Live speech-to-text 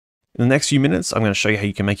In the next few minutes, I'm going to show you how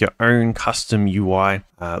you can make your own custom UI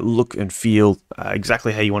look and feel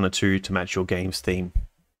exactly how you want it to match your game's theme.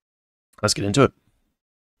 Let's get into it.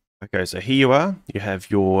 Okay, so here you are. You have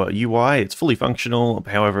your UI. It's fully functional.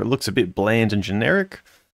 However, it looks a bit bland and generic.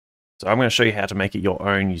 So I'm going to show you how to make it your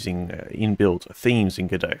own using inbuilt themes in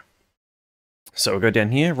Godot. So we'll go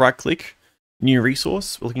down here, right click, new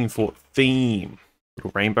resource. We're looking for theme,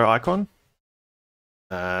 little rainbow icon.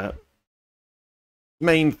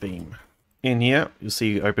 Main theme. In here, you'll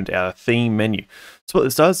see opened our theme menu. So what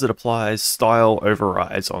this does is it applies style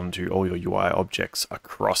overrides onto all your UI objects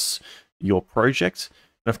across your project.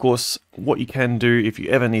 And of course, what you can do if you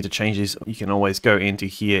ever need to change this, you can always go into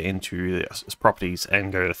here into the properties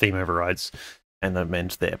and go to theme overrides and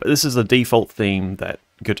amend there. But this is the default theme that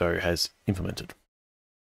Godot has implemented.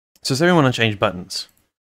 So say we want to change buttons.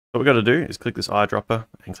 What we've got to do is click this eyedropper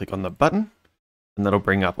and click on the button, and that'll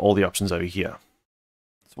bring up all the options over here.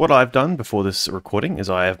 So what I've done before this recording is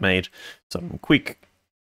I have made some quick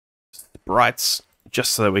sprites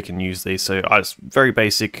just so that we can use these. So I just very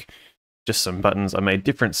basic, just some buttons. I made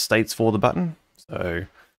different states for the button. So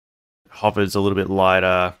hovered's a little bit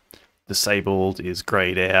lighter, disabled is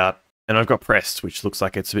grayed out, and I've got pressed, which looks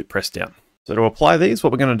like it's a bit pressed down. So to apply these,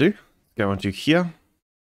 what we're going to do, go into here,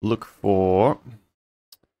 look for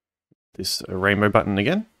this rainbow button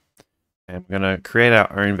again, and we're going to create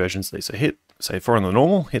our own versions of these. So hit, say for on the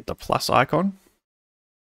normal, hit the plus icon.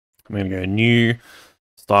 I'm going to go new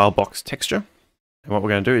style box texture. And what we're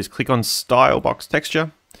going to do is click on style box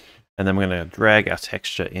texture, and then we're going to drag our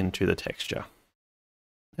texture into the texture.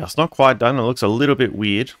 Now it's not quite done. It looks a little bit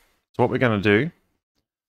weird. So what we're going to do,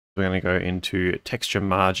 we're going to go into texture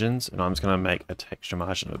margins, and I'm just going to make a texture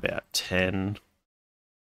margin of about 10.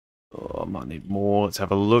 Oh, I might need more. Let's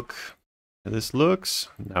have a look how this looks.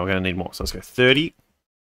 Now we're going to need more. So let's go 30.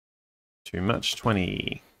 Too much,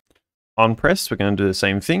 20. On press, we're going to do the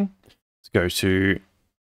same thing. Let's go to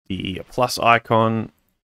the plus icon,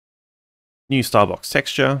 new style box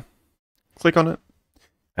texture, click on it,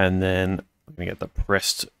 and then I'm going to get the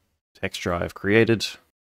pressed texture I've created.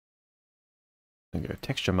 I'm going to go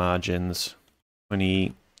texture margins,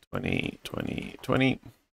 20, 20, 20, 20.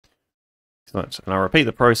 Excellent. And I'll repeat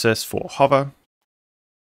the process for hover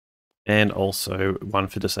and also one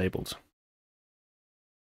for disabled.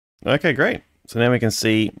 Okay, great. So now we can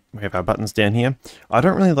see we have our buttons down here. I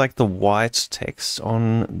don't really like the white text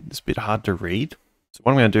on, it's a bit hard to read. So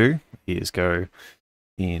what I'm going to do is go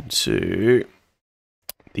into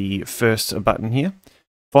the first button here,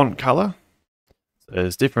 font color. So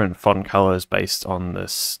there's different font colors based on the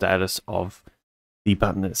status of the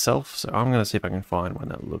button itself. So I'm going to see if I can find one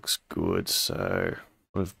that looks good. So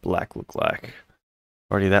what does black look like?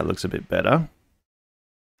 Already that looks a bit better.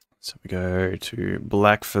 So we go to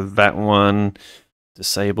black for that one.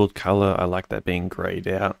 Disabled color, I like that being grayed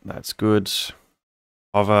out. That's good.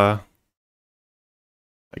 Hover.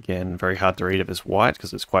 Again, very hard to read if it's white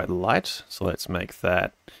because it's quite light. So let's make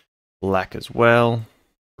that black as well.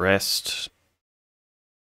 Rest.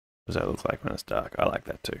 What does that look like when it's dark? I like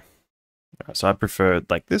that too. Right, so I prefer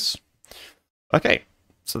it like this. Okay,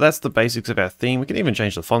 so that's the basics of our theme. We can even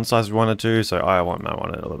change the font size if we wanted to. So I want it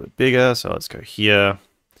a little bit bigger. So let's go here.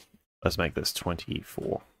 Let's make this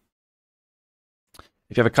 24.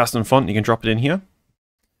 If you have a custom font, you can drop it in here.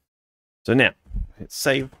 So now, hit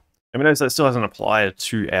save. And we notice that it still hasn't applied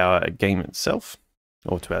to our game itself,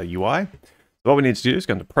 or to our UI. So what we need to do is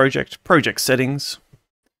go into Project, Project Settings,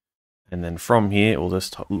 and then from here, we'll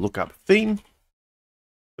just look up Theme,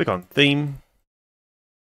 click on Theme,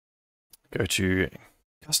 go to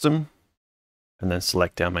Custom, and then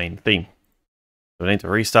select our main theme. So we need to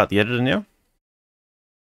restart the editor now.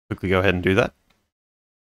 Quickly go ahead and do that.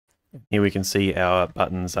 Here we can see our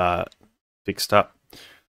buttons are fixed up.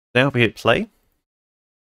 Now if we hit play, you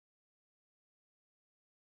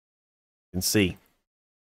can see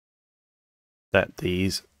that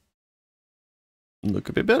these look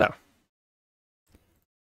a bit better.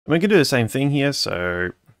 And we can do the same thing here. So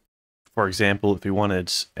for example, if we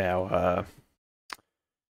wanted our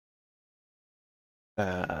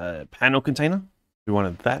panel container, we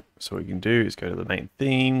wanted that. So what we can do is go to the main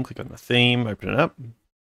theme, click on the theme, open it up.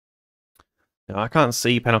 Now I can't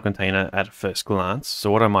see panel container at first glance.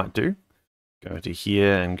 So what I might do, go to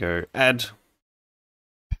here and go add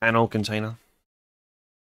panel container.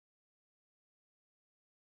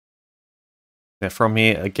 Now from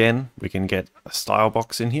here, again, we can get a style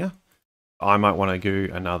box in here. I might want to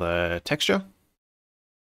do another texture.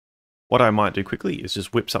 What I might do quickly is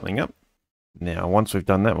just whip something up. Now, once we've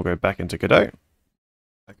done that, we'll go back into Godot.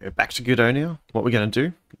 I go back to Godot now. What we're going to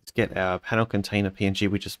do is get our panel container PNG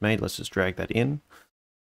we just made. Let's just drag that in.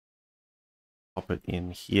 pop it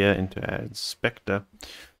in here into our inspector.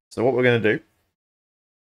 So what we're going to do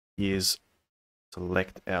is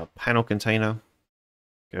select our panel container,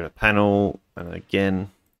 go to panel, and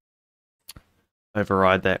again,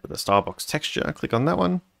 override that with a Starbox texture. Click on that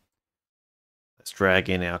one. Let's drag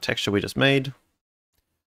in our texture we just made.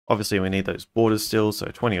 Obviously, we need those borders still, so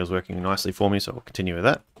 20 was working nicely for me, so we'll continue with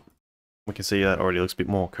that. We can see that already looks a bit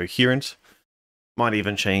more coherent. Might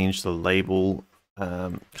even change the label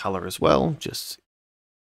color as well, just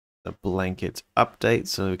the blanket update,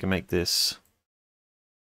 so we can make this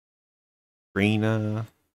greener.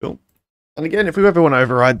 Cool. And again, if we ever want to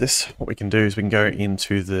override this, what we can do is we can go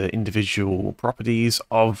into the individual properties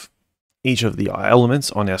of each of the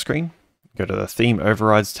elements on our screen, go to the theme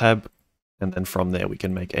overrides tab, and then from there we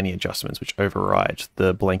can make any adjustments which override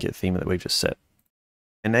the blanket theme that we've just set.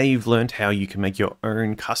 And now you've learned how you can make your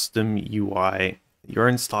own custom UI, your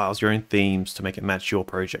own styles, your own themes to make it match your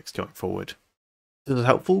projects going forward. If this was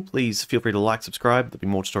helpful, please feel free to like, subscribe. There'll be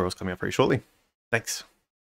more tutorials coming up very shortly. Thanks.